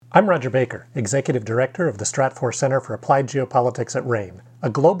I'm Roger Baker, Executive Director of the Stratfor Center for Applied Geopolitics at RANE, a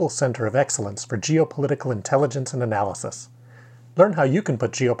global center of excellence for geopolitical intelligence and analysis. Learn how you can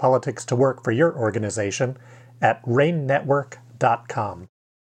put geopolitics to work for your organization at ranenetwork.com.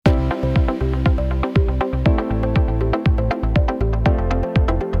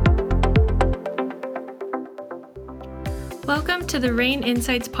 Welcome to the RANE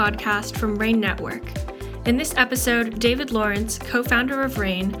Insights podcast from RANE Network. In this episode, David Lawrence, co-founder of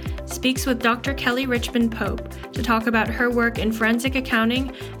RANE, speaks with Dr. Kelly Richmond Pope to talk about her work in forensic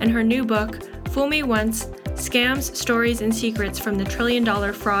accounting and her new book, Fool Me Once: Scams, Stories, and Secrets from the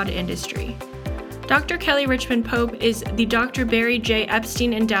Trillion-Dollar Fraud Industry. Dr. Kelly Richmond Pope is the Dr. Barry J.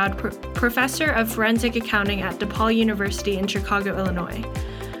 Epstein Endowed Professor of Forensic Accounting at DePaul University in Chicago, Illinois.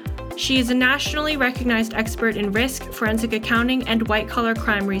 She is a nationally recognized expert in risk, forensic accounting, and white-collar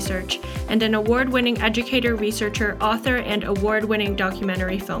crime research, and an award-winning educator, researcher, author, and award-winning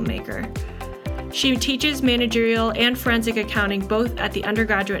documentary filmmaker. She teaches managerial and forensic accounting both at the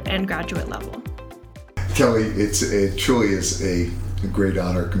undergraduate and graduate level. Kelly, it truly is a great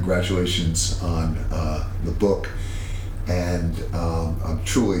honor. Congratulations on the book, and I'm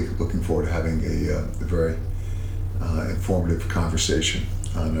truly looking forward to having a very informative conversation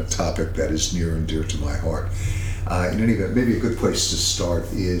on a topic that is near and dear to my heart. In any event, maybe a good place to start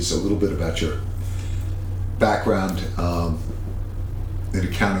is a little bit about your background. An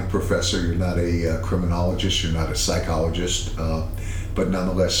accounting professor, you're not a criminologist, you're not a psychologist, but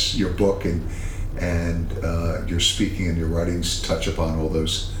nonetheless your book and your speaking and your writings touch upon all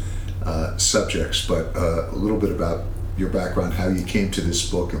those subjects. But a little bit about your background, how you came to this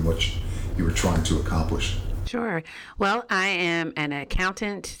book and what you were trying to accomplish. Sure. Well, I am an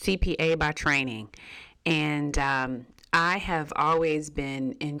accountant, CPA by training, and I have always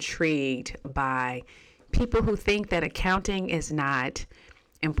been intrigued by people who think that accounting is not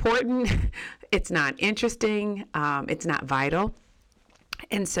important, it's not interesting, it's not vital.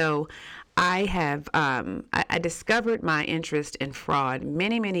 And so I have I discovered my interest in fraud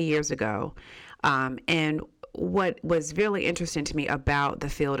many years ago, and what was really interesting to me about the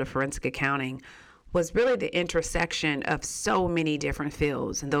field of forensic accounting was really the intersection of so many different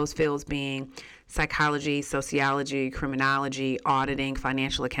fields, and those fields being psychology, sociology, criminology, auditing,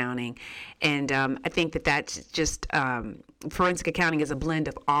 financial accounting. And I think that's just, forensic accounting is a blend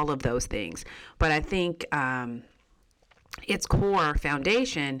of all of those things. But I think its core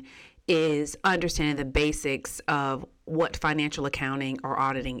foundation is understanding the basics of what financial accounting or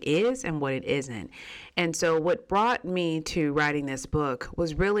auditing is and what it isn't. And so what brought me to writing this book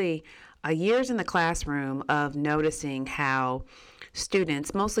was really years in the classroom of noticing how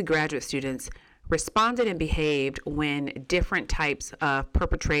students, mostly graduate students, responded and behaved when different types of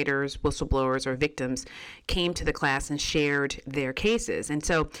perpetrators, whistleblowers, or victims came to the class and shared their cases. And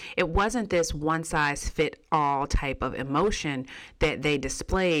so it wasn't this one-size-fit-all type of emotion that they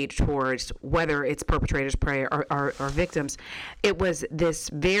displayed towards whether it's perpetrators, prey, or victims. It was this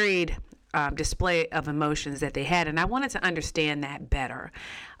varied display of emotions that they had, and I wanted to understand that better.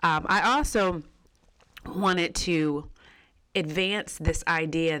 I also wanted to advance this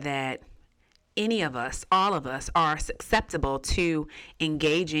idea that any of us, all of us, are susceptible to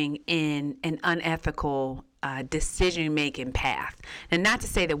engaging in an unethical decision-making path. And not to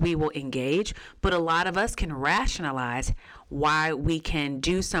say that we will engage, but a lot of us can rationalize why we can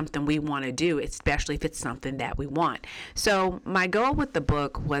do something we want to do, especially if it's something that we want. So my goal with the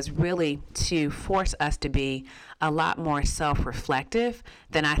book was really to force us to be a lot more self-reflective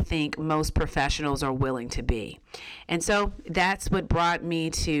than I think most professionals are willing to be. And so that's what brought me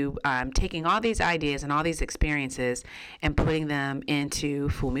to taking all these ideas and all these experiences and putting them into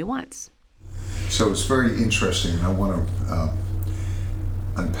Fool Me Once. So it's very interesting, and I want to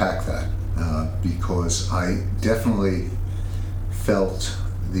unpack that because I definitely felt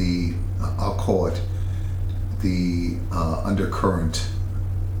I'll call it the undercurrent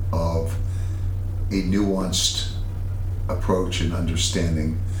of a nuanced approach and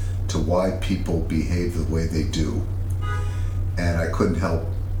understanding to why people behave the way they do. And I couldn't help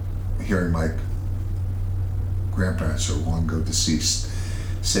hearing my grandparents, who are long ago deceased,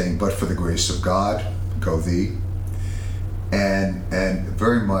 saying, "But for the grace of God, go thee." And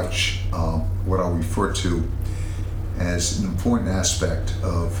very much what I'll refer to as an important aspect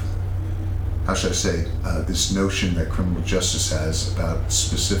of, how should I say, this notion that criminal justice has about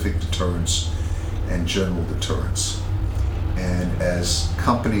specific deterrence and general deterrence. And as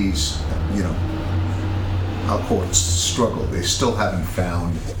companies, I'll call it struggle, they still haven't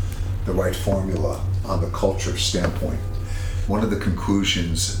found the right formula on the culture standpoint. One of the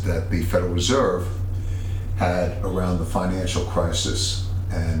conclusions that the Federal Reserve had around the financial crisis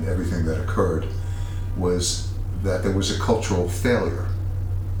and everything that occurred was that there was a cultural failure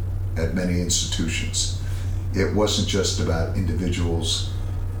at many institutions. It wasn't just about individuals,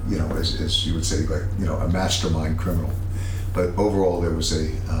 as you would say, like, a mastermind criminal, but overall there was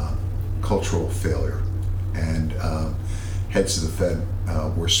a cultural failure, and heads of the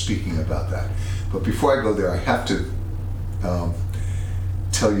Fed were speaking about that. But before I go there, I have to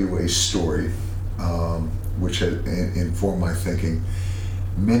tell you a story which had informed my thinking.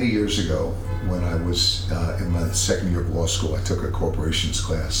 Many years ago, when I was in my second year of law school, I took a corporations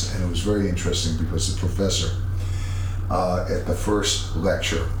class, and it was very interesting because the professor at the first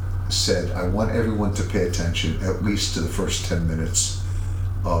lecture said, I want everyone to pay attention at least to the first 10 minutes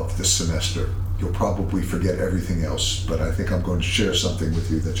of the semester. You'll probably forget everything else, but I think I'm going to share something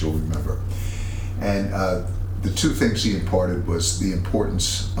with you that you'll remember. And the two things he imparted was the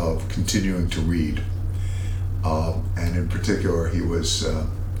importance of continuing to read. And in particular, he was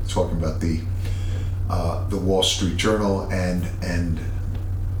talking about the Wall Street Journal and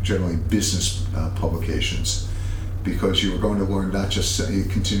generally business publications, because you were going to learn you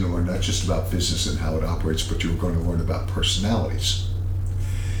continue to learn not just about business and how it operates, but you were going to learn about personalities.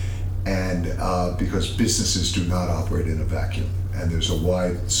 And because businesses do not operate in a vacuum, and there's a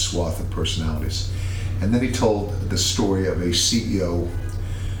wide swath of personalities. And then he told the story of a CEO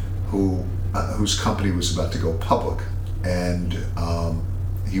whose company was about to go public, and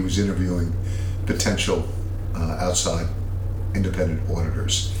he was interviewing potential outside independent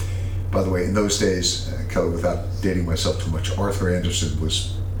auditors. By the way, in those days, Kelly, without dating myself too much, Arthur Andersen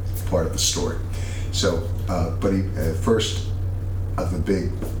was part of the story. So, but he first of the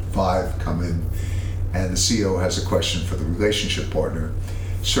big five come in, and the CEO has a question for the relationship partner.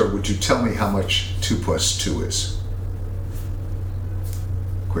 Sir, would you tell me how much 2 + 2 is?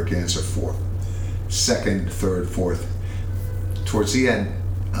 Quick answer, 4. Second, third, fourth. Towards the end,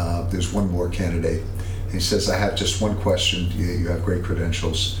 there's one more candidate. He says, I have just one question. You have great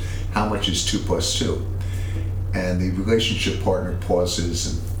credentials. How much is 2 + 2? And the relationship partner pauses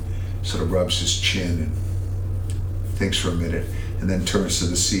and sort of rubs his chin and thinks for a minute, and then turns to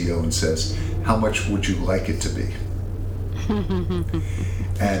the CEO and says, how much would you like it to be?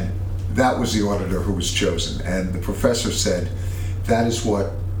 And that was the auditor who was chosen. And the professor said, that is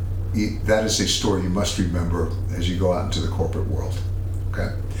a story you must remember as you go out into the corporate world.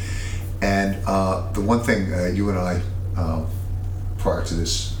 Okay? And the one thing you and I, prior to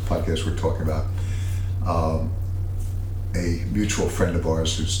this podcast, were talking about a mutual friend of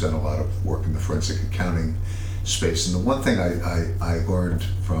ours who's done a lot of work in the forensic accounting space. And the one thing I learned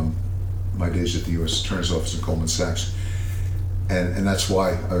from my days at the U.S. Attorney's Office in Goldman Sachs, and that's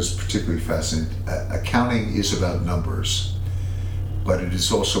why I was particularly fascinated, accounting is about numbers, but it is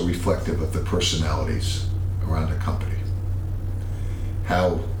also reflective of the personalities around a company.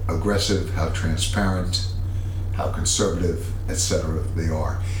 How aggressive, how transparent, how conservative, etc. they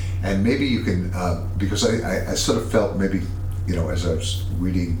are. And maybe you can, because I sort of felt maybe, as I was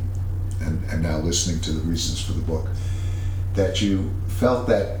reading and now listening to the reasons for the book, that you felt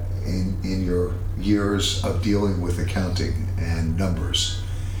that in your years of dealing with accounting and numbers,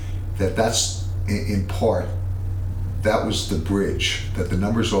 that's in part, that was the bridge, that the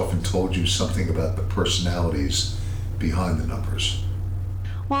numbers often told you something about the personalities behind the numbers.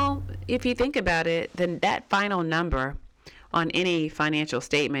 Well, if you think about it, then that final number on any financial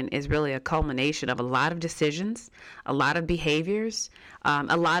statement is really a culmination of a lot of decisions, a lot of behaviors,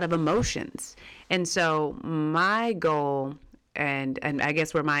 a lot of emotions. And so my goal, and I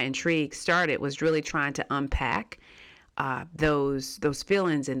guess where my intrigue started, was really trying to unpack those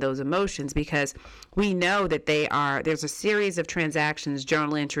feelings and those emotions, because we know that there's a series of transactions,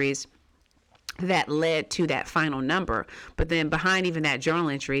 journal entries, that led to that final number. But then behind even that journal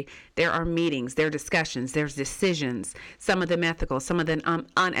entry, there are meetings, there are discussions, there's decisions, some of them ethical, some of them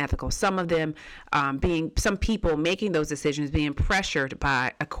unethical, some of them some people making those decisions being pressured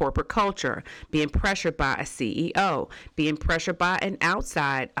by a corporate culture, being pressured by a CEO, being pressured by an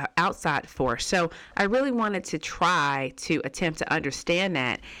outside force. So I really wanted to try to attempt to understand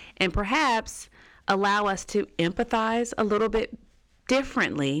that, and perhaps allow us to empathize a little bit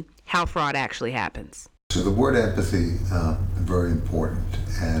differently how fraud actually happens. So the word empathy, very important,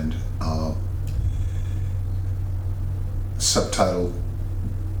 and subtitle,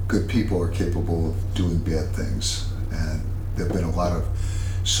 good people are capable of doing bad things. And there have been a lot of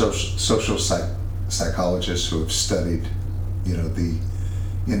social psychologists who have studied, the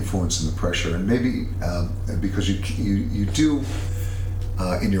influence and the pressure. And maybe because you do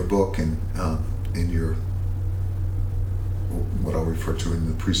in your book and in your what I'll refer to in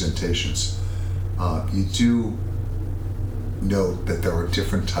the presentations, you do note that there are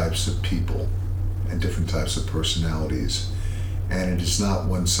different types of people and different types of personalities, and it is not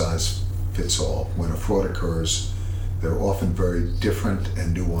one size fits all. When a fraud occurs, there are often very different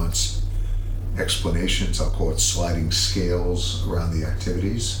and nuanced explanations. I'll call it sliding scales around the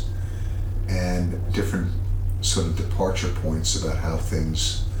activities, and different sort of departure points about how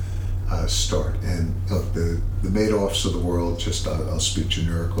things start. And look, the Madoffs of the world, just I'll speak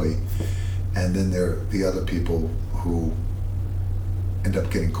generically, and then there are the other people who end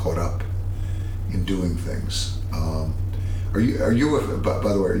up getting caught up in doing things. Are you by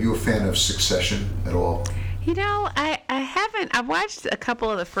the way, are you a fan of Succession at all? You know, I haven't. I've watched a couple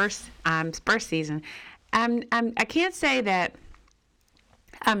of the first season. I can't say that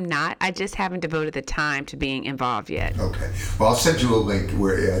I'm not. I just haven't devoted the time to being involved yet. Okay. Well, I'll send you a link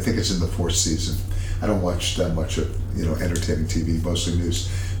where I think it's in the 4th season. I don't watch that much of entertaining TV, mostly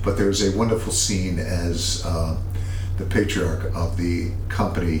news. But there's a wonderful scene as the patriarch of the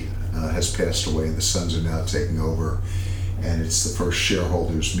company has passed away, and the sons are now taking over, and it's the first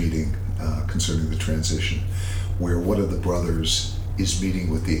shareholders meeting concerning the transition, where one of the brothers is meeting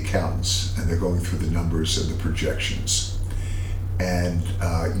with the accountants, and they're going through the numbers and the projections. And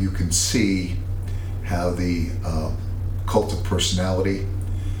you can see how the cult of personality,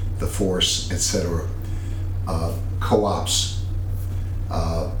 the force, etc., co-ops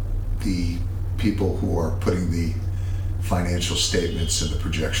the people who are putting the financial statements and the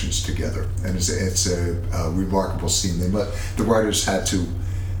projections together. And it's a remarkable scene. The writers had to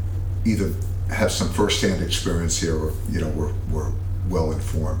either have some first-hand experience here or were well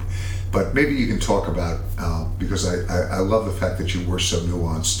informed. But maybe you can talk about, because I love the fact that you were so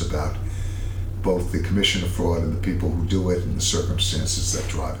nuanced about both the commission of fraud and the people who do it and the circumstances that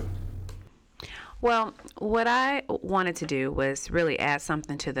drive it. Well, what I wanted to do was really add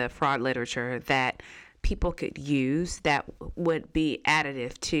something to the fraud literature that people could use that would be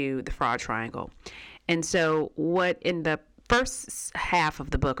additive to the fraud triangle. And so what in the first half of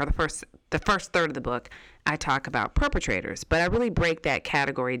the book, or the first third of the book, I talk about perpetrators, but I really break that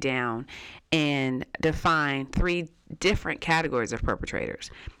category down and define 3 different categories of perpetrators.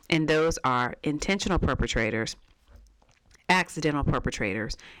 And those are intentional perpetrators, accidental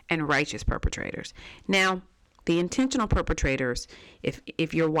perpetrators, and righteous perpetrators. Now, the intentional perpetrators,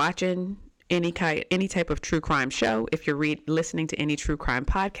 if you're watching any type of true crime show, if you're listening to any true crime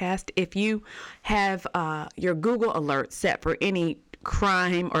podcast, if you have your Google alert set for any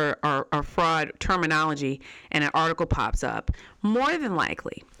crime or fraud terminology and an article pops up, more than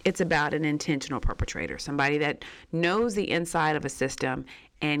likely it's about an intentional perpetrator, somebody that knows the inside of a system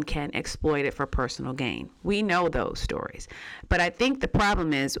and can exploit it for personal gain. We know those stories. But I think the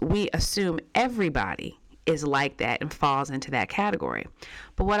problem is we assume everybody is like that and falls into that category.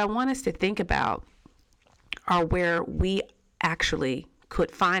 But what I want us to think about are where we actually could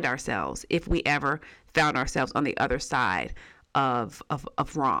find ourselves if we ever found ourselves on the other side of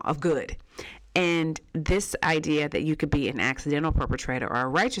wrong, of good. And this idea that you could be an accidental perpetrator or a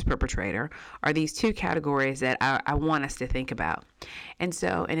righteous perpetrator are these 2 categories that I want us to think about. And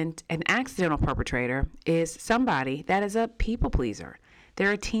so an accidental perpetrator is somebody that is a people pleaser.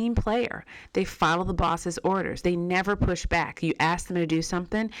 They're a team player. They follow the boss's orders. They never push back. You ask them to do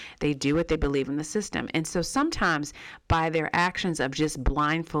something, they do it. They believe in the system. And so sometimes by their actions of just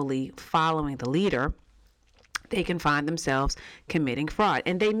blindly following the leader, they can find themselves committing fraud.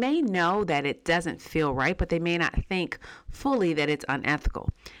 And they may know that it doesn't feel right, but they may not think fully that it's unethical.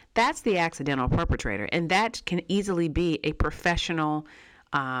 That's the accidental perpetrator. And that can easily be a professional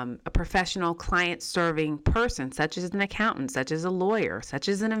client-serving person, such as an accountant, such as a lawyer, such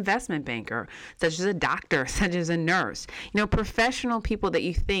as an investment banker, such as a doctor, such as a nurse. Professional people that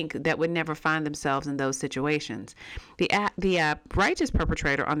you think that would never find themselves in those situations. The righteous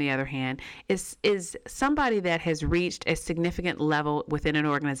perpetrator, on the other hand, is somebody that has reached a significant level within an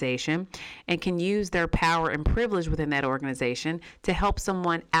organization and can use their power and privilege within that organization to help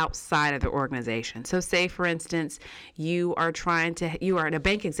someone outside of the organization. So say, for instance, you are a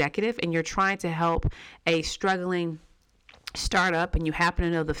bank executive and you're trying to help a struggling startup and you happen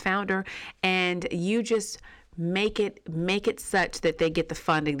to know the founder and you just make it such that they get the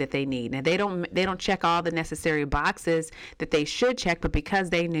funding that they need. Now they don't check all the necessary boxes that they should check, but because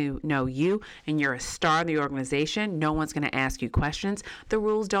they know you and you're a star in the organization, no one's going to ask you questions. The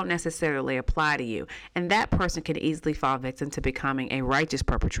rules don't necessarily apply to you, and that person can easily fall victim to becoming a righteous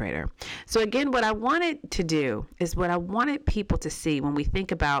perpetrator. So again, what I wanted to do is what I wanted people to see when we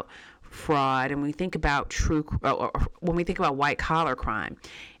think about fraud and we think about when we think about white collar crime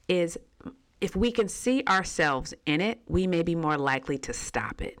is if we can see ourselves in it, we may be more likely to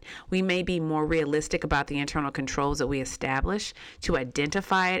stop it. We may be more realistic about the internal controls that we establish to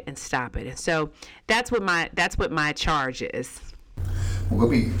identify it and stop it. And so that's what my charge is. Well, let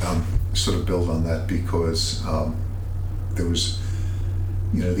me sort of build on that, because there was,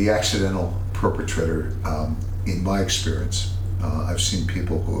 the accidental perpetrator. In my experience, I've seen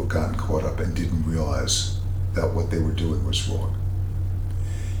people who have gotten caught up and didn't realize that what they were doing was wrong.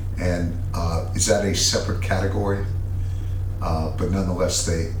 And is that a separate category? But nonetheless,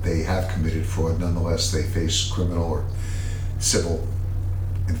 they have committed fraud. Nonetheless, they face criminal or civil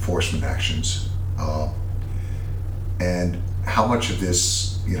enforcement actions. And how much of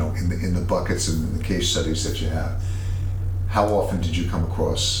this, in the buckets and in the case studies that you have, how often did you come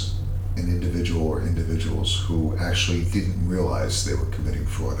across an individual or individuals who actually didn't realize they were committing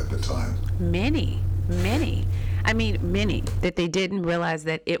fraud at the time? Many. Many that they didn't realize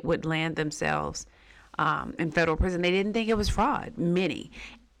that it would land themselves in federal prison. They didn't think it was fraud. Many.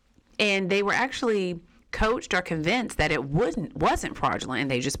 And they were actually coached or convinced that it wasn't fraudulent,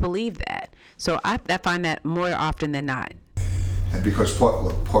 and they just believed that. So I find that more often than not. And because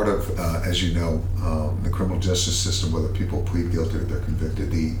part of, as you know, the criminal justice system, whether people plead guilty or they're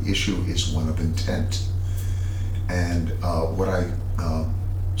convicted, the issue is one of intent. And what I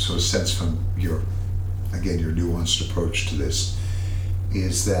sort of sense from your nuanced approach to this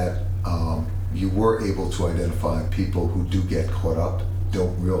is that you were able to identify people who do get caught up,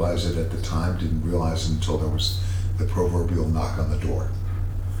 don't realize it at the time, didn't realize it until there was the proverbial knock on the door,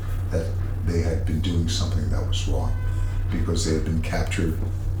 that they had been doing something that was wrong because they had been captured,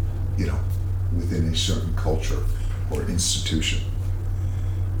 within a certain culture or institution.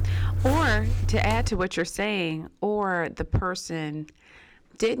 Or to add to what you're saying, or the person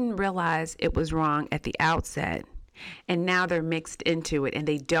didn't realize it was wrong at the outset, and now they're mixed into it and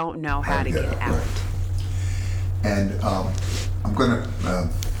they don't know how to get out. Right. And I'm going to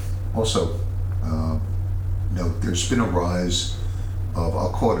also note there's been a rise of,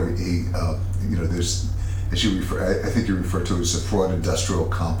 I'll call it there's, as you refer, I think you refer to it as the fraud industrial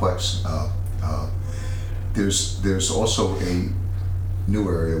complex. There's also a new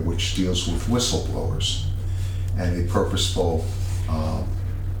area which deals with whistleblowers, and a purposeful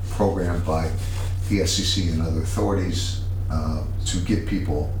program by the SEC and other authorities to give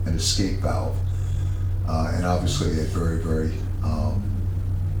people an escape valve, and obviously a very, very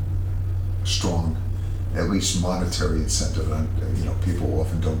strong, at least monetary incentive. People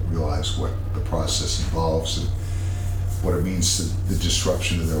often don't realize what the process involves and what it means to the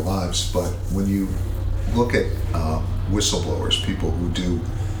disruption of their lives. But when you look at whistleblowers, people who do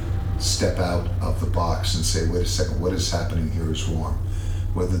step out of the box and say, wait a second, what is happening here is wrong.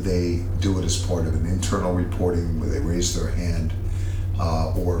 Whether they do it as part of an internal reporting where they raise their hand,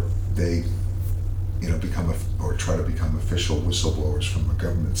 or they become or try to become official whistleblowers from a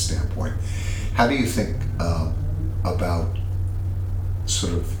government standpoint. How do you think about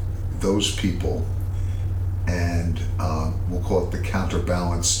sort of those people and we'll call it the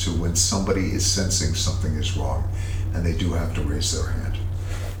counterbalance to when somebody is sensing something is wrong and they do have to raise their hand?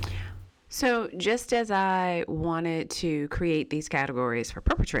 So just as I wanted to create these categories for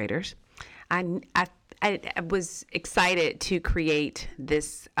perpetrators, I was excited to create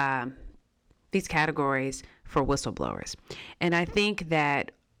these categories for whistleblowers. And I think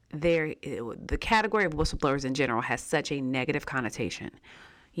that the category of whistleblowers in general has such a negative connotation.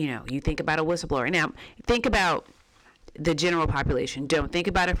 You think about a whistleblower. Now, think about the general population. Don't think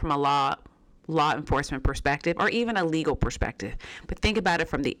about it from a law enforcement perspective or even a legal perspective, but think about it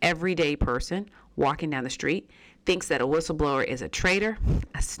from the everyday person walking down the street, thinks that a whistleblower is a traitor,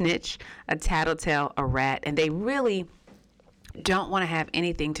 a snitch, a tattletale, a rat, and they really don't want to have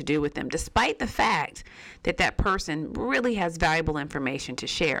anything to do with them, despite the fact that that person really has valuable information to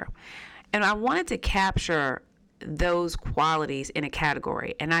share. And I wanted to capture those qualities in a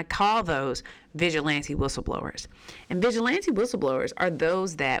category, and I call those vigilante whistleblowers. And vigilante whistleblowers are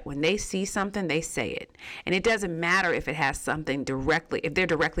those that when they see something, they say it. And it doesn't matter if it has something if they're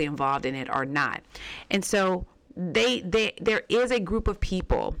directly involved in it or not. And so there is a group of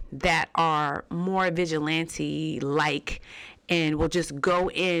people that are more vigilante-like and will just go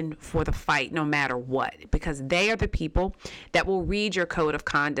in for the fight no matter what, because they are the people that will read your code of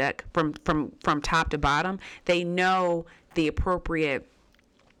conduct from top to bottom. They know the appropriate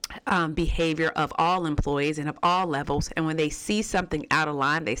behavior of all employees and of all levels. And when they see something out of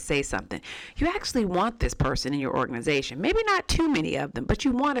line, they say something. You actually want this person in your organization. Maybe not too many of them, but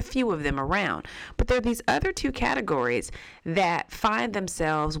you want a few of them around. But there are these other two categories that find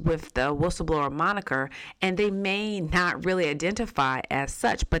themselves with the whistleblower moniker, and they may not really identify as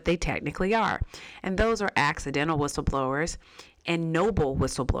such, but they technically are. And those are accidental whistleblowers and noble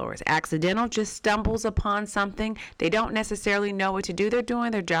whistleblowers. Accidental just stumbles upon something. They don't necessarily know what to do. They're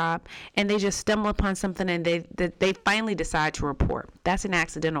doing their job, and they just stumble upon something, and they finally decide to report. That's an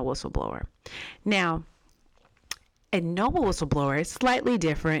accidental whistleblower. Now, a noble whistleblower is slightly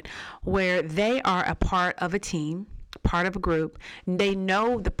different, where they are a part of a team, part of a group. They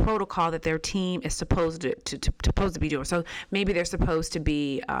know the protocol that their team is supposed to be doing. So maybe they're supposed to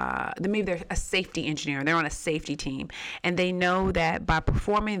be, maybe they're a safety engineer, and they're on a safety team, and they know that by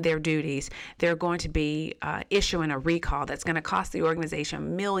performing their duties, they're going to be issuing a recall that's going to cost the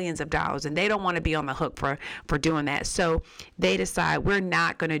organization millions of dollars, and they don't want to be on the hook for doing that. So they decide, we're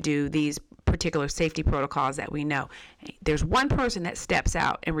not going to do these particular safety protocols that we know. There's one person that steps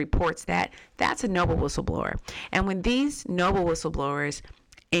out and reports that. That's a noble whistleblower. And when these noble whistleblowers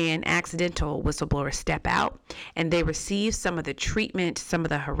and accidental whistleblowers step out and they receive some of the treatment, some of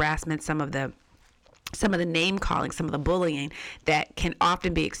the harassment, some of the name calling, some of the bullying that can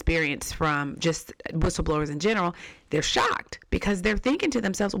often be experienced from just whistleblowers in general, they're shocked because they're thinking to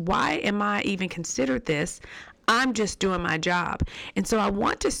themselves, why am I even considered this? I'm just doing my job. And so I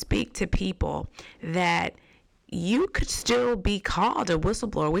want to speak to people that you could still be called a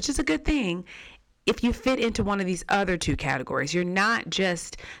whistleblower, which is a good thing, if you fit into one of these other two categories. You're not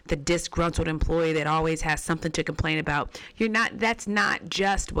just the disgruntled employee that always has something to complain about. That's not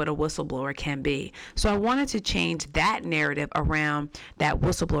just what a whistleblower can be. So I wanted to change that narrative around that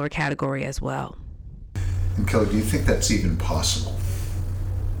whistleblower category as well. And Kelly, do you think that's even possible?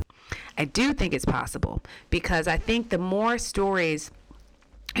 I do think it's possible, because I think the more stories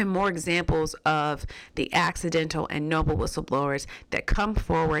and more examples of the accidental and noble whistleblowers that come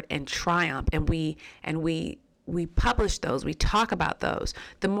forward and triumph, and we publish those, we talk about those,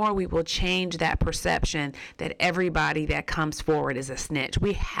 the more we will change that perception that everybody that comes forward is a snitch.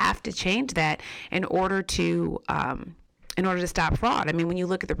 We have to change that in order to stop fraud. I mean, when you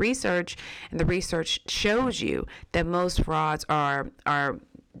look at the research, and the research shows you that most frauds are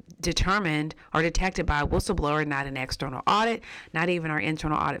determined or detected by a whistleblower, not an external audit, not even our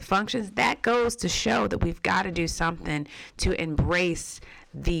internal audit functions. That goes to show that we've got to do something to embrace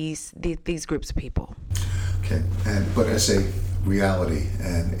these groups of people. Okay, but as a reality,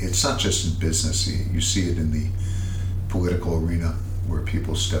 and it's not just in business, you see it in the political arena where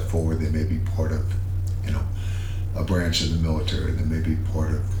people step forward. They may be part of, a branch of the military. They may be part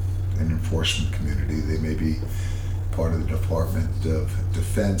of an enforcement community. They may be part of the Department of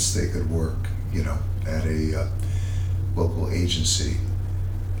Defense. They could work, at a local agency.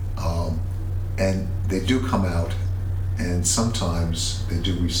 And they do come out, and sometimes they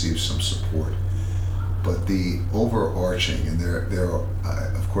do receive some support. But the overarching, and there are,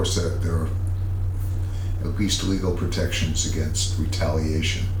 of course, there are at least legal protections against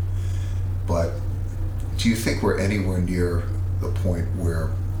retaliation. But do you think we're anywhere near the point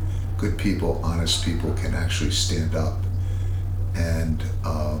where good people, honest people can actually stand up, and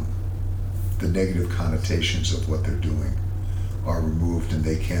the negative connotations of what they're doing are removed, and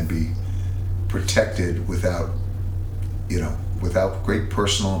they can be protected without great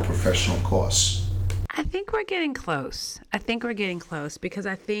personal and professional costs? I think we're getting close. Because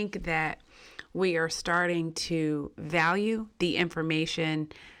I think that we are starting to value the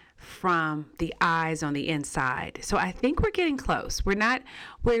information from the eyes on the inside. So I think we're getting close. We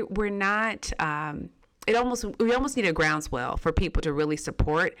almost need a groundswell for people to really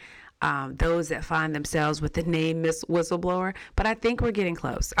support those that find themselves with the name whistleblower. But I think we're getting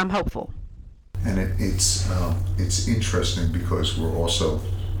close. I'm hopeful. And it's interesting because we're also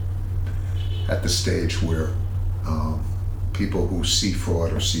at the stage where people who see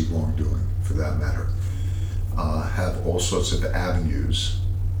fraud or see wrongdoing, for that matter, have all sorts of avenues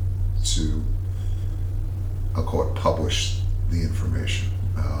to, I'll call it, publish the information.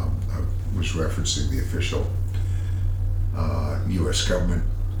 I was referencing the official U.S. government.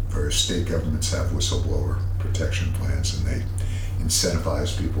 Various state governments have whistleblower protection plans, and they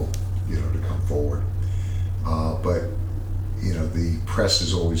incentivize people, to come forward. But the press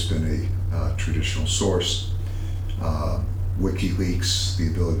has always been a traditional source. WikiLeaks, the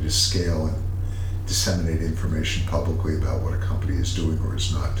ability to scale and disseminate information publicly about what a company is doing or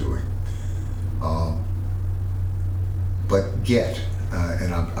is not doing. But yet,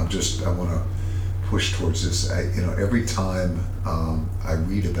 and I want to push towards this. Every time I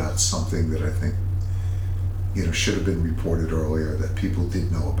read about something that I think, should have been reported earlier, that people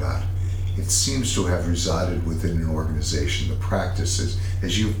did know about, it seems to have resided within an organization. The practices,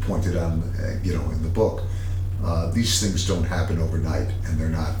 as you've pointed out, in the book, these things don't happen overnight, and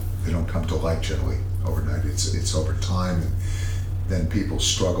they don't come to light generally overnight. It's over time, and then people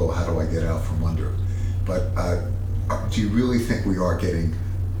struggle. How do I get out from under? But do you really think we are getting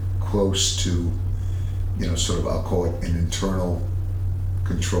close to, sort of, I'll call it an internal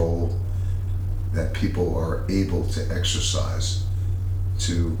control that people are able to exercise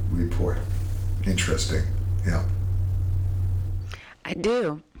to report? Interesting. Yeah. I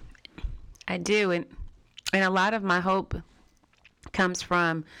do. And a lot of my hope comes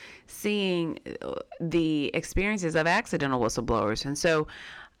from seeing the experiences of accidental whistleblowers. And so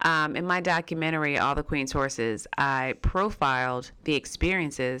in my documentary, All the Queen's Horses, I profiled the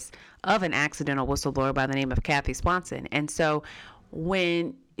experiences of an accidental whistleblower by the name of Kathy Swanson. And so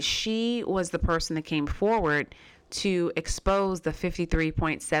when she was the person that came forward to expose the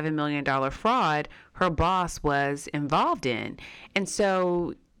 $53.7 million fraud her boss was involved in. And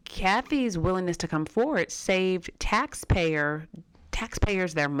so Kathy's willingness to come forward saved taxpayers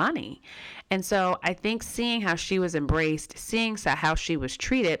their money. And so I think seeing how she was embraced, seeing how she was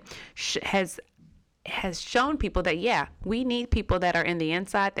treated has shown people that, yeah, we need people that are in the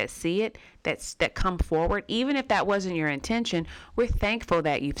inside, that see it, that come forward. Even if that wasn't your intention, we're thankful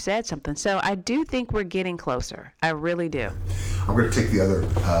that you've said something. So I do think we're getting closer. I really do. I'm going to take the other,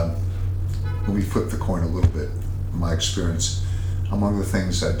 let me flip the coin a little bit. My experience, among the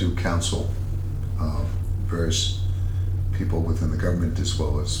things I do counsel various people within the government as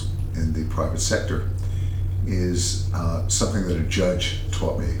well as in the private sector, is something that a judge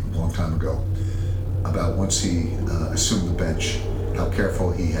taught me a long time ago about once he assumed the bench, how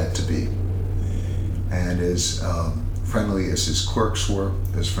careful he had to be. And as friendly as his clerks were,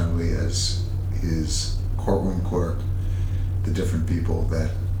 as friendly as his courtroom clerk, the different people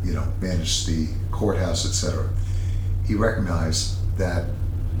that managed the courthouse, etc., he recognized that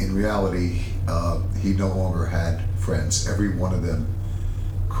in reality he no longer had friends. Every one of them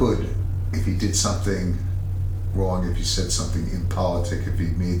could, if he did something wrong, if he said something impolitic, if he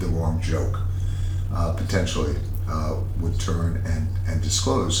made the wrong joke, potentially would turn and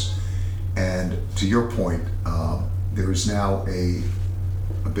disclose. And to your point, there is now a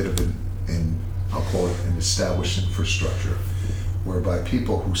bit of I'll call it an established infrastructure, whereby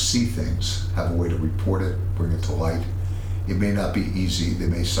people who see things have a way to report it, bring it to light. It may not be easy. They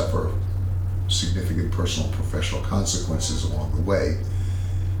may suffer significant personal and professional consequences along the way,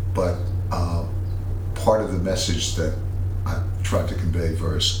 but part of the message that I've tried to convey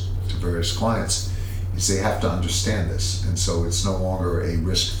to various clients is they have to understand this, and so it's no longer a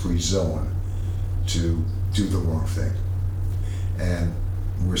risk-free zone to do the wrong thing. And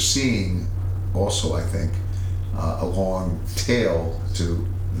we're seeing also, I think, a long tail to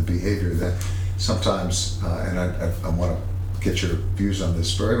the behavior that sometimes, and I want to get your views on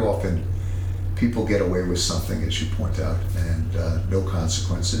this, very often people get away with something, as you point out, and no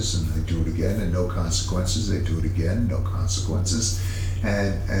consequences, and they do it again, and no consequences, they do it again, no consequences.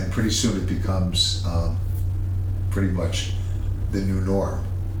 And pretty soon it becomes pretty much the new norm.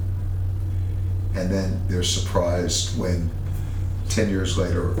 And then they're surprised when 10 years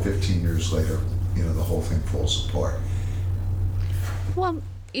later or 15 years later, the whole thing falls apart. Well,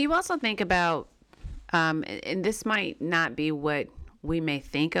 you also think about, and this might not be what we may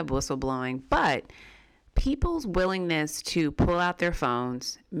think of whistleblowing, but people's willingness to pull out their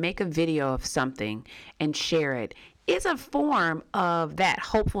phones, make a video of something, and share it is a form of that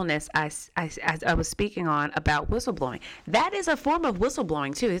hopefulness I was speaking on about whistleblowing. That is a form of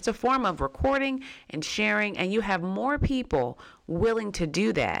whistleblowing too. It's a form of recording and sharing, and you have more people willing to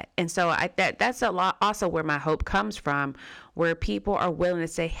do that. And so that's a lot also where my hope comes from, where people are willing to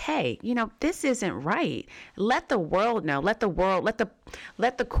say, hey, this isn't right. Let the world know. Let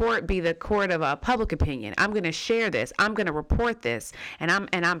the court be the court of public opinion. I'm going to share this. I'm going to report this, and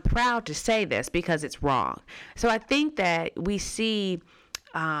I'm proud to say this because it's wrong. So I think that we see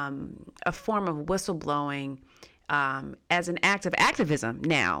a form of whistleblowing as an act of activism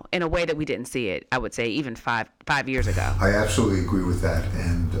now in a way that we didn't see it, I would say, even five years ago. I absolutely agree with that.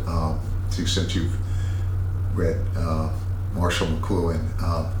 And to the extent you've read Marshall McLuhan,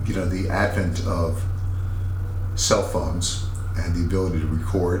 the advent of cell phones and the ability to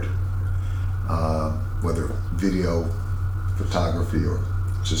record, whether video, photography, or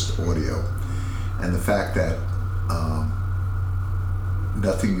just audio, and the fact that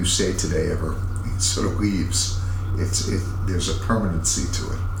nothing you say today ever sort of leaves. There's a permanency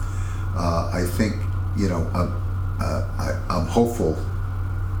to it. I think I'm hopeful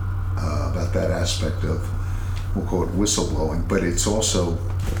about that aspect of, we'll call it whistleblowing, but it's also,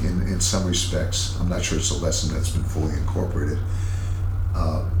 in some respects, I'm not sure it's a lesson that's been fully incorporated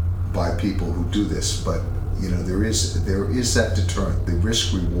by people who do this, but there is that deterrent. The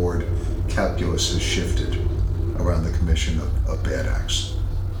risk-reward calculus has shifted around the commission of bad acts.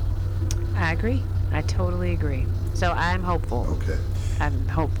 I agree. I totally agree. So I'm hopeful. Okay. I'm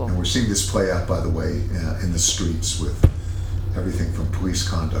hopeful. And we're seeing this play out, by the way, in the streets with everything from police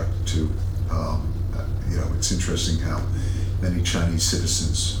conduct to, it's interesting how many Chinese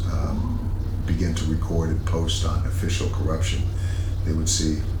citizens begin to record and post on official corruption. They would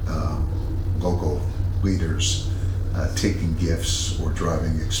see local leaders taking gifts or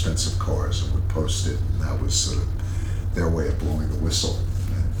driving expensive cars and would post it. And that was sort of their way of blowing the whistle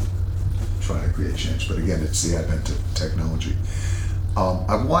and trying to create change. But again, it's the advent of technology.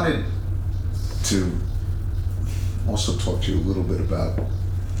 I wanted to also talk to you a little bit about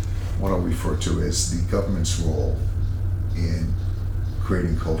what I'll refer to as the government's role in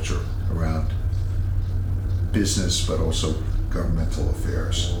creating culture around business, but also governmental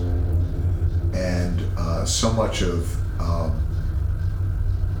affairs. And so much of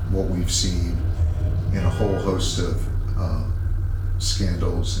what we've seen in a whole host of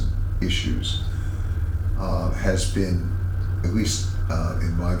scandals and issues has been, at least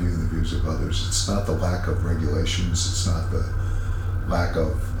in my view and the views of others, it's not the lack of regulations, it's not the lack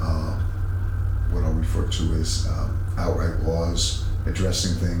of what I'll refer to as outright laws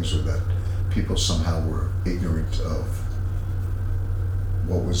addressing things, or that people somehow were ignorant of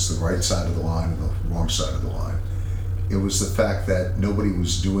what was the right side of the line and the wrong side of the line. It was the fact that nobody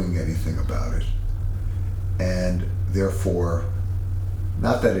was doing anything about it. And therefore,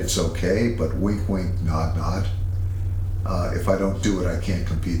 not that it's okay, but wink, wink, nod, nod. If I don't do it, I can't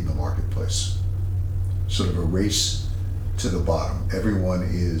compete in the marketplace. Sort of a race to the bottom. Everyone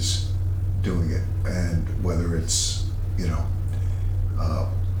is doing it. And whether it's,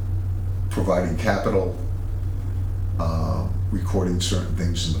 providing capital, recording certain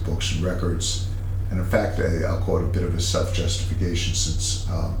things in the books and records. And in fact, I'll call it a bit of a self-justification, since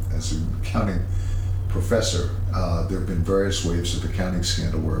as an accounting professor, there have been various waves of accounting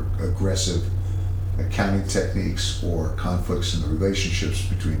scandal where aggressive accounting techniques or conflicts in the relationships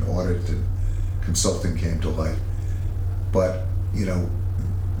between audit and consulting came to light. But,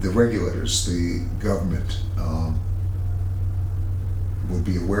 the regulators, the government, would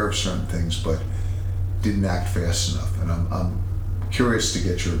be aware of certain things, but didn't act fast enough. And I'm curious to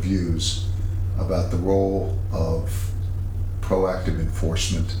get your views about the role of proactive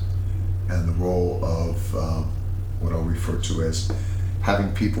enforcement and the role of what I'll refer to as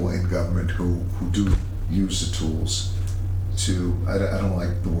having people in government who do use the tools to, I don't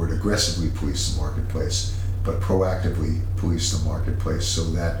like the word aggressively police the marketplace, but proactively police the marketplace so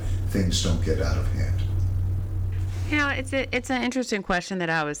that things don't get out of hand. It's an interesting question that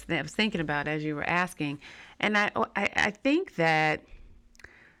I was thinking about as you were asking, and I think that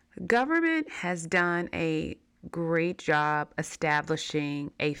government has done a great job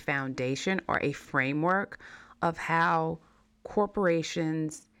establishing a foundation or a framework of how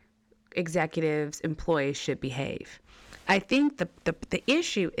corporations, executives, employees should behave. I think the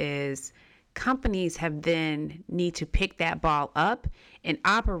issue is companies need to pick that ball up and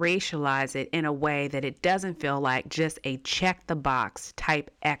operationalize it in a way that it doesn't feel like just a check the box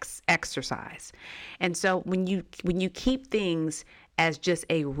type exercise. And so when you keep things as just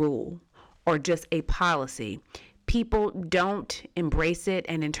a rule or just a policy, people don't embrace it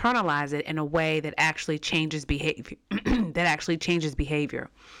and internalize it in a way that actually changes behavior.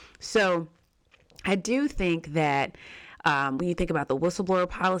 So I do think that when you think about the whistleblower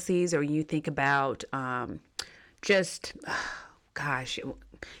policies, or you think about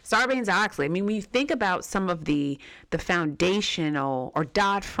Sarbanes-Oxley. I mean, when you think about some of the foundational, or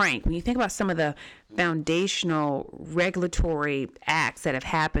Dodd-Frank, when you think about some of the foundational regulatory acts that have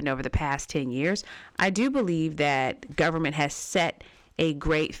happened over the past 10 years, I do believe that government has set a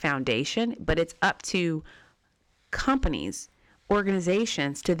great foundation, but it's up to companies,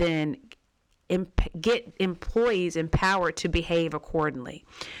 organizations to then get employees empowered to behave accordingly.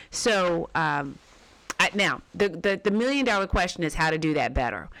 So now the $1 million question is how to do that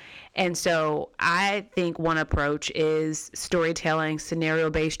better. And so I think one approach is storytelling,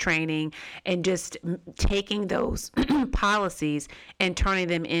 scenario-based training, and just taking those policies and turning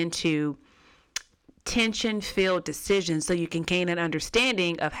them into tension-filled decisions so you can gain an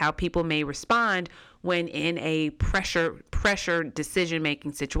understanding of how people may respond when in a pressure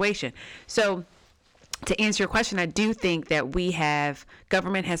decision-making situation. So to answer your question, I do think that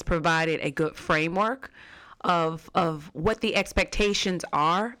government has provided a good framework of what the expectations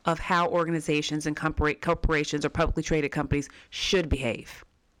are of how organizations and corporations or publicly traded companies should behave.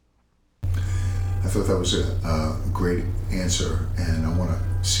 I thought that was a great answer, and I want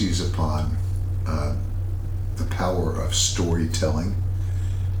to seize upon the power of storytelling.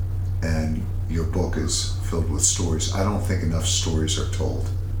 And your book is filled with stories. I don't think enough stories are told.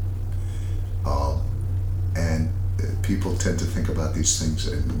 And people tend to think about these things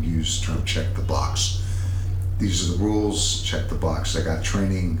and use the term check the box. These are the rules, check the box. I got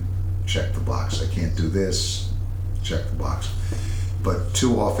training, check the box. I can't do this, check the box. But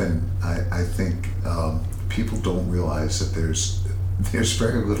too often, I think people don't realize that there's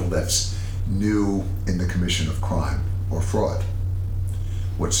very little that's new in the commission of crime or fraud.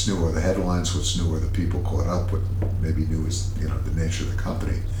 What's new are the headlines, what's new are the people caught up, what maybe new is the nature of the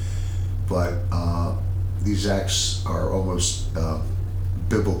company. But these acts are almost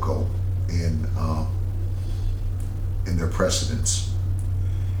biblical in their precedence.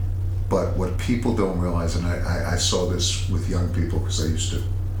 But what people don't realize, and I saw this with young people because I used to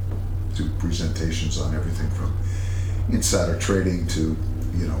do presentations on everything from insider trading to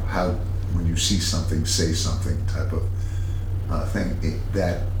how when you see something, say something type of thing,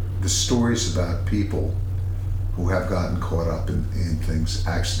 that the stories about people who have gotten caught up in things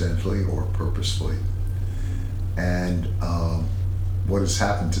accidentally or purposefully, and what has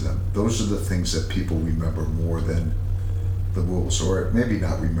happened to them, those are the things that people remember more than the rules, or maybe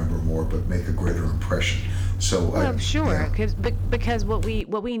not remember more, but make a greater impression. So sure, because what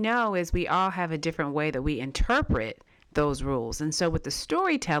we know is we all have a different way that we interpret those rules, and so what the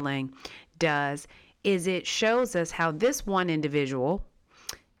storytelling does is it shows us how this one individual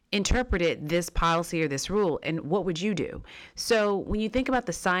interpreted this policy or this rule, and what would you do? So when you think about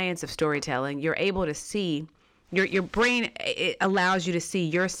the science of storytelling, you're able to see, your brain, it allows you to see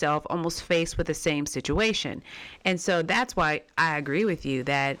yourself almost faced with the same situation. And so that's why I agree with you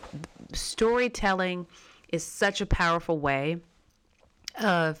that storytelling is such a powerful way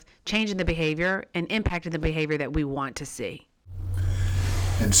of changing the behavior and impacting the behavior that we want to see.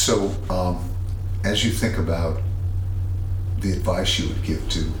 And so, as you think about the advice you would give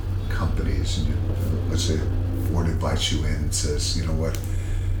to companies, and let's say a board invites you in and says, you know what,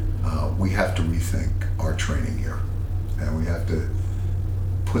 we have to rethink our training here, and we have to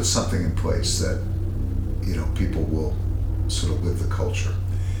put something in place that people will sort of live the culture.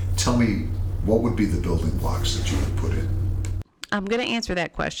 Tell me, what would be the building blocks that you would put in? I'm going to answer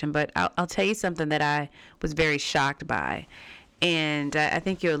that question, but I'll tell you something that I was very shocked by. And I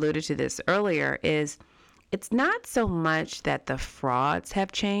think you alluded to this earlier, is it's not so much that the frauds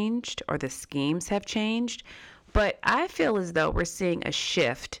have changed or the schemes have changed, but I feel as though we're seeing a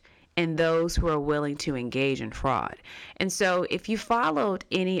shift in those who are willing to engage in fraud. And so if you followed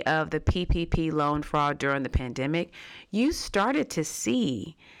any of the PPP loan fraud during the pandemic, you started to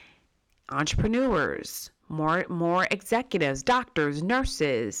see entrepreneurs, more executives, doctors,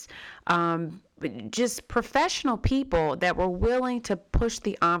 nurses, just professional people that were willing to push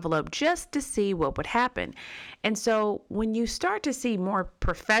the envelope just to see what would happen. And so when you start to see more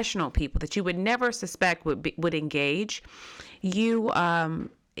professional people that you would never suspect would engage, it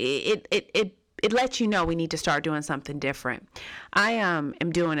lets you know we need to start doing something different. I am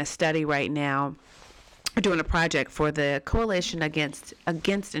doing a study right now, doing a project for the Coalition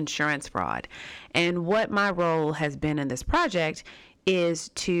Against Insurance Fraud. And what my role has been in this project is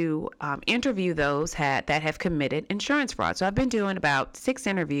to interview those that have committed insurance fraud. So I've been doing about 6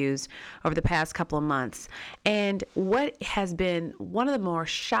 interviews over the past couple of months. And what has been one of the more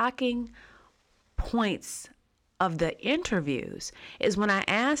shocking points of the interviews is when I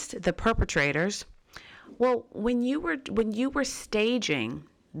asked the perpetrators, well, when you were staging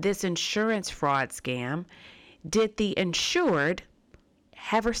this insurance fraud scam, did the insured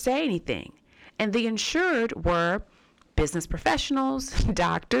ever say anything? And the insured were business professionals,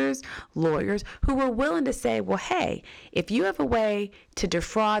 doctors, lawyers, who were willing to say, well, hey, if you have a way to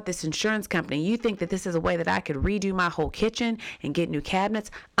defraud this insurance company, you think that this is a way that I could redo my whole kitchen and get new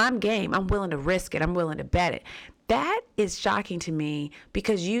cabinets, I'm game. I'm willing to risk it. I'm willing to bet it. That is shocking to me,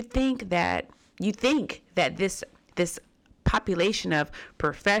 because you think that this population of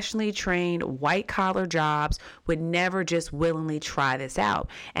professionally trained white-collar jobs would never just willingly try this out.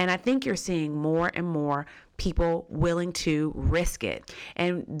 And I think you're seeing more and more people willing to risk it.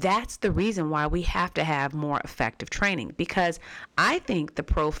 And that's the reason why we have to have more effective training, because I think the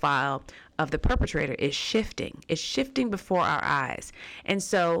profile of the perpetrator is shifting. It's shifting before our eyes. And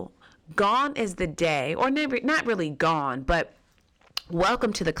so gone is the day, or never, not really gone, but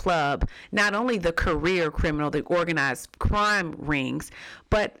welcome to the club, not only the career criminal, the organized crime rings,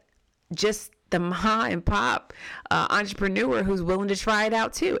 but just the ma and pop entrepreneur who's willing to try it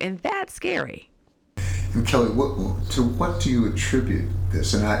out too. And that's scary. And Kelly, what do you attribute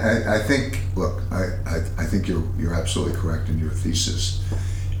this? And I think, look, I think you're absolutely correct in your thesis.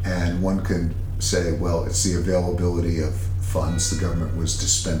 And one can say, well, it's the availability of funds. The government was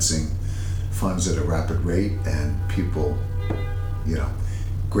dispensing funds at a rapid rate, and people,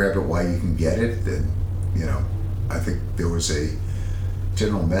 grab it while you can get it. And, I think there was a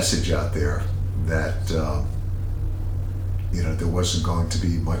general message out there that, there wasn't going to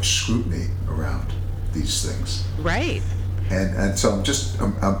be much scrutiny around these things. Right. And so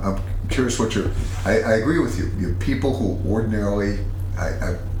I'm curious what I agree with you. You're people who ordinarily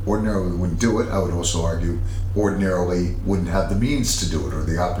wouldn't do it. I would also argue ordinarily wouldn't have the means to do it or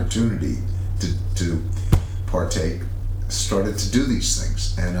the opportunity to partake, started to do these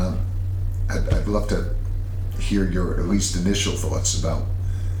things. And I'd love to hear your at least initial thoughts about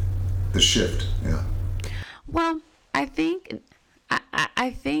the shift. Yeah. Well, I think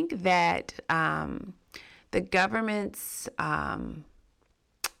that the government's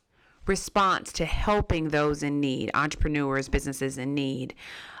response to helping those in need, entrepreneurs, businesses in need,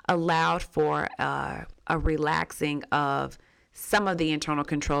 allowed for a relaxing of some of the internal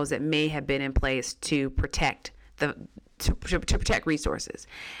controls that may have been in place to protect to protect resources.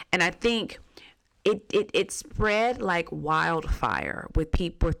 And I think it spread like wildfire with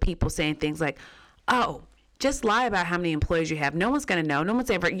people saying things like, "Oh, just lie about how many employees you have. No one's going to know. No one's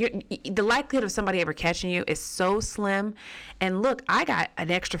ever, the likelihood of somebody ever catching you is so slim. And look, I got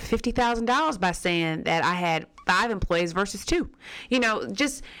an extra $50,000 by saying that I had 5 employees versus 2.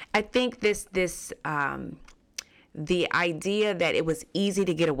 I think the idea that it was easy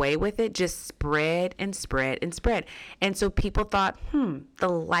to get away with it just spread and spread and spread. And so people thought, the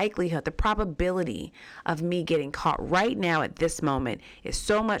likelihood, the probability of me getting caught right now at this moment is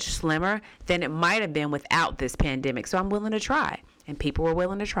so much slimmer than it might have been without this pandemic. So I'm willing to try. And people were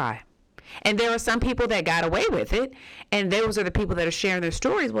willing to try. And there are some people that got away with it. And those are the people that are sharing their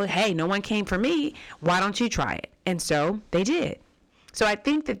stories. Well, hey, no one came for me. Why don't you try it? And so they did. So I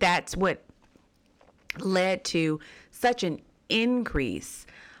think that that's what led to such an increase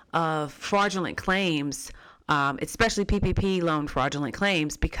of fraudulent claims, especially PPP loan fraudulent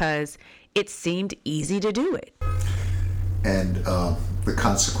claims, because it seemed easy to do it. And the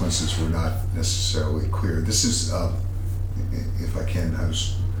consequences were not necessarily clear. This is, if I can, I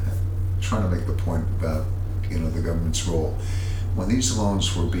was trying to make the point about, the government's role. When these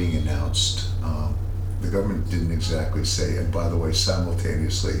loans were being announced, the government didn't exactly say, and by the way,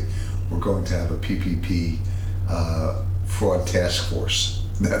 simultaneously, we're going to have a PPP fraud task force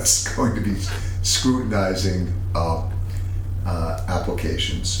that's going to be scrutinizing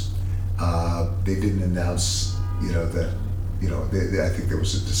applications. They didn't announce, that, I think there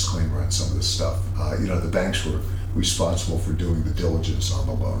was a disclaimer on some of this stuff. The banks were responsible for doing the diligence on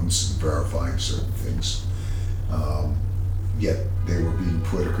the loans and verifying certain things. Yet they were being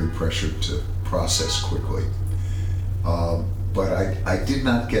politically pressured to process quickly. But I did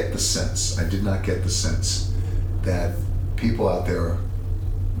not get the sense that people out there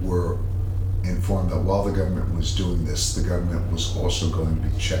were informed that while the government was doing this, the government was also going to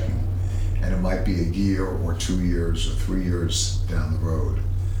be checking. And it might be a year or 2 years or 3 years down the road.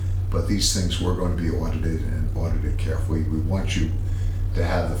 But these things were going to be audited and audited carefully. We want you to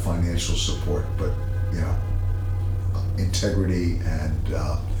have the financial support, but integrity and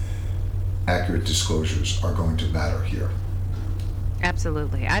accurate disclosures are going to matter here.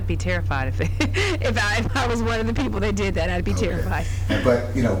 Absolutely. I'd be terrified if I was one of the people that did that. I'd be terrified.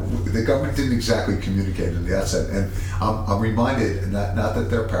 But the government didn't exactly communicate in the outset, and I'm reminded, not that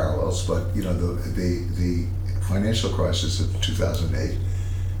they're parallels, but the financial crisis of 2008,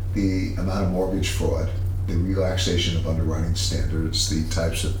 the amount of mortgage fraud, the relaxation of underwriting standards, the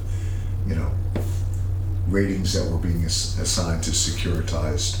types of ratings that were being assigned to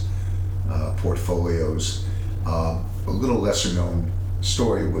securitized portfolios. A little lesser known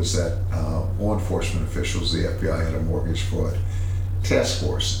story was that law enforcement officials, the FBI, had a mortgage fraud task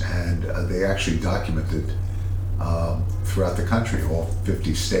force, and they actually documented throughout the country, all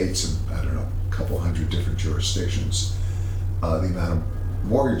 50 states and a couple hundred different jurisdictions, the amount of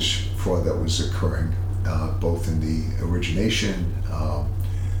mortgage fraud that was occurring, both in the origination,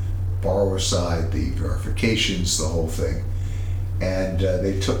 borrower side, the verifications, the whole thing. And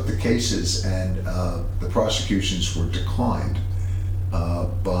they took the cases, and the prosecutions were declined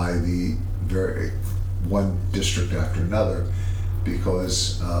by the one district after another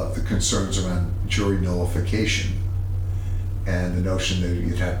because of the concerns around jury nullification and the notion that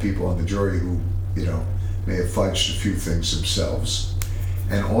you'd have people on the jury who, may have fudged a few things themselves.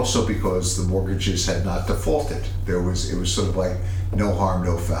 and also because the mortgages had not defaulted. It was sort of like no harm,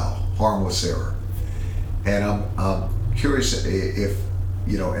 no foul, harmless error. And I'm curious if,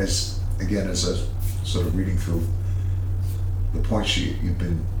 as I sort of reading through the points you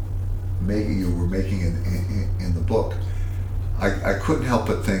were making in the book, I couldn't help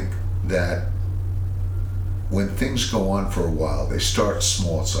but think that when things go on for a while, they start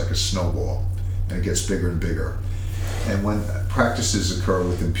small. It's like a snowball, and it gets bigger and bigger. And when practices occur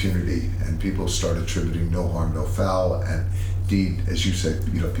with impunity and people start attributing no harm, no foul, and indeed, as you said,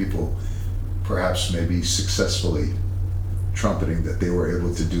 people perhaps maybe successfully trumpeting that they were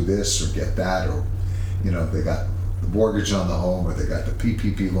able to do this or get that, or they got the mortgage on the home, or they got the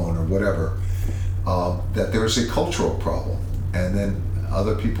PPP loan, or whatever, that there's a cultural problem. And then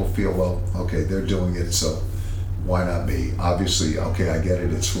other people feel, well, okay, they're doing it, so why not me? Obviously, okay, I get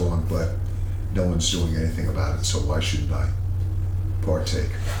it, it's wrong, but no one's doing anything about it, so why shouldn't I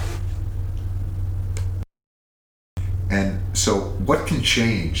partake? And so what can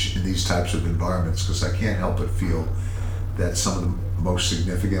change in these types of environments? Because I can't help but feel that some of the most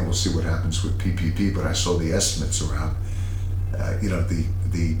significant, we'll see what happens with PPP, but I saw the estimates around,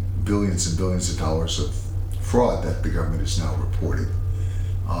 the billions and billions of dollars of fraud that the government is now reporting.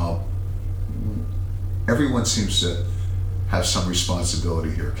 Everyone seems to have some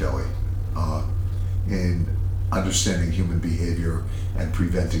responsibility here, Kelly, in understanding human behavior and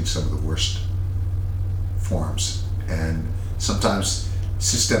preventing some of the worst forms. And sometimes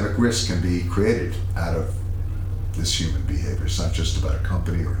systemic risk can be created out of this human behavior. It's not just about a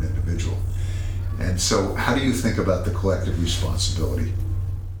company or an individual. And so how do you think about the collective responsibility?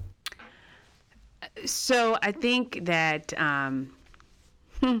 So I think that, I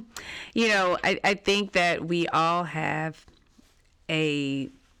think that we all have a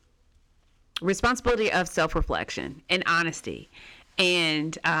responsibility of self-reflection and honesty.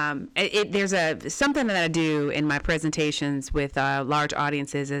 And there's something that I do in my presentations with large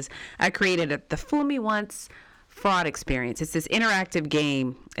audiences is I created the Fool Me Once fraud experience. It's this interactive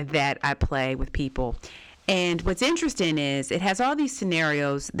game that I play with people. And what's interesting is it has all these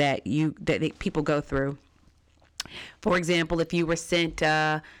scenarios that people go through. For example, if you were sent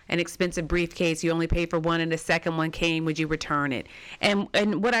an expensive briefcase, you only paid for one and the second one came, would you return it? And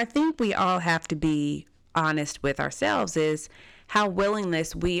what I think we all have to be honest with ourselves is how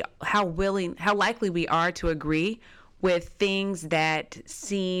likely we are to agree with things that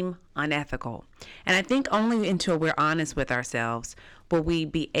seem unethical. And I think only until we're honest with ourselves will we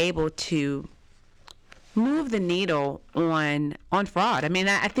be able to move the needle on fraud. I mean,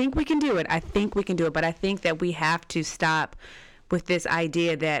 I think we can do it. But I think that we have to stop with this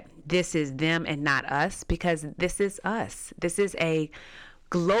idea that this is them and not us, because this is us. This is a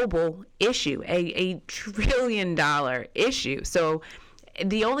global issue, a $1 trillion issue. So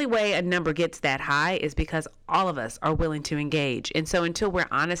the only way a number gets that high is because all of us are willing to engage. And so until we're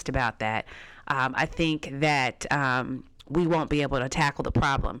honest about that, I think that we won't be able to tackle the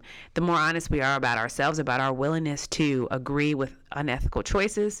problem. The more honest we are about ourselves, about our willingness to agree with unethical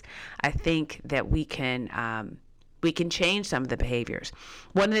choices, I think that we can change some of the behaviors.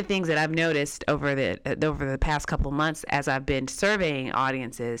 One of the things that I've noticed over the past couple of months as I've been surveying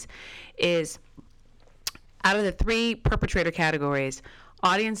audiences is out of the three perpetrator categories,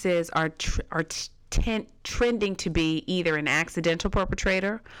 audiences are trending to be either an accidental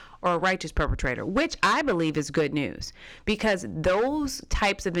perpetrator or a righteous perpetrator, which I believe is good news, because those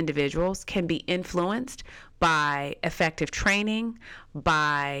types of individuals can be influenced by effective training,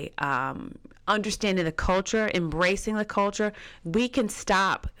 by understanding the culture, embracing the culture. We can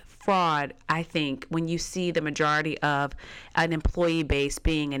stop fraud, I think, when you see the majority of an employee base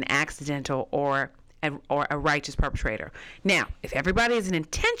being an accidental or a righteous perpetrator. Now, if everybody is an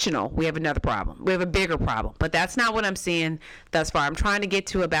intentional, we have another problem. We have a bigger problem, but that's not what I'm seeing thus far. I'm trying to get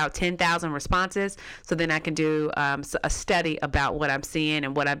to about 10,000 responses, so then I can do a study about what I'm seeing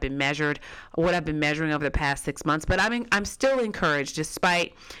and what I've been measuring over the past 6 months. But I'm still encouraged,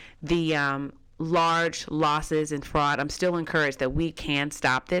 despite the large losses in fraud. I'm still encouraged that we can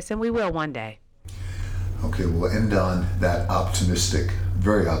stop this, and we will one day. Okay, we'll end on that optimistic,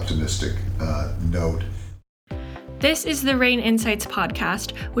 very optimistic note. This is the RAIN Insights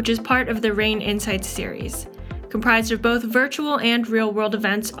podcast, which is part of the RAIN Insights series, comprised of both virtual and real-world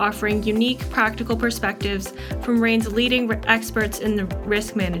events offering unique, practical perspectives from RAIN's leading experts in the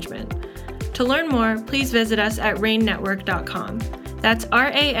risk management. To learn more, please visit us at rainnetwork.com. That's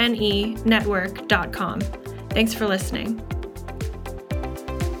RANE network.com. Thanks for listening.